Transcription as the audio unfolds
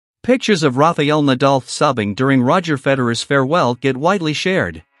pictures of Rafael Nadal sobbing during Roger Federer's farewell get widely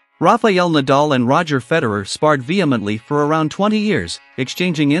shared. Rafael Nadal and Roger Federer sparred vehemently for around 20 years,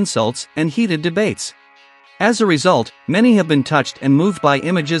 exchanging insults and heated debates. As a result, many have been touched and moved by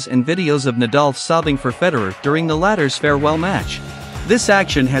images and videos of Nadal sobbing for Federer during the latter's farewell match. This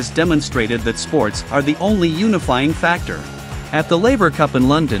action has demonstrated that sports are the only unifying factor. At the Laver Cup in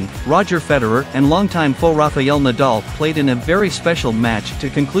London, Roger Federer and longtime foe Rafael Nadal played in a very special match to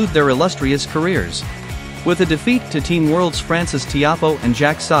conclude their illustrious careers. With a defeat to Teen World's France's Tiafoe and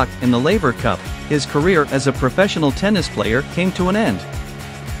Jack Sock in the Laver Cup, his career as a professional tennis player came to an end.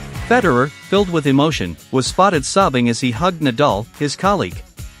 Federer, filled with emotion, was spotted sobbing as he hugged Nadal, his colleague.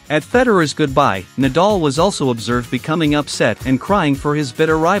 At Federer's goodbye, Nadal was also observed becoming upset and crying for his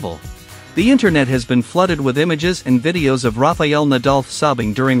bitter rival. The internet has been flooded with images and videos of Rafael Nadal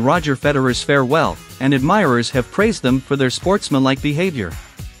sobbing during Roger Federer's farewell, and admirers have praised them for their sportsmanlike behavior.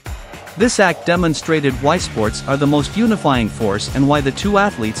 This act demonstrated why sports are the most unifying force and why the two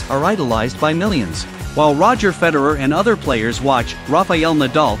athletes are idolized by millions. While Roger Federer and other players watch, Rafael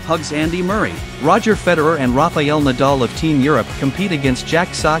Nadal hugs Andy Murray. Roger Federer and Rafael Nadal of Team Europe compete against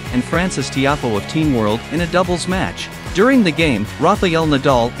Jack Sock and Frances Tiafoe of Team World in a doubles match. During the game, Rafael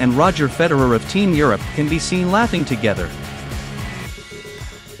Nadal and Roger Federer of Team Europe can be seen laughing together.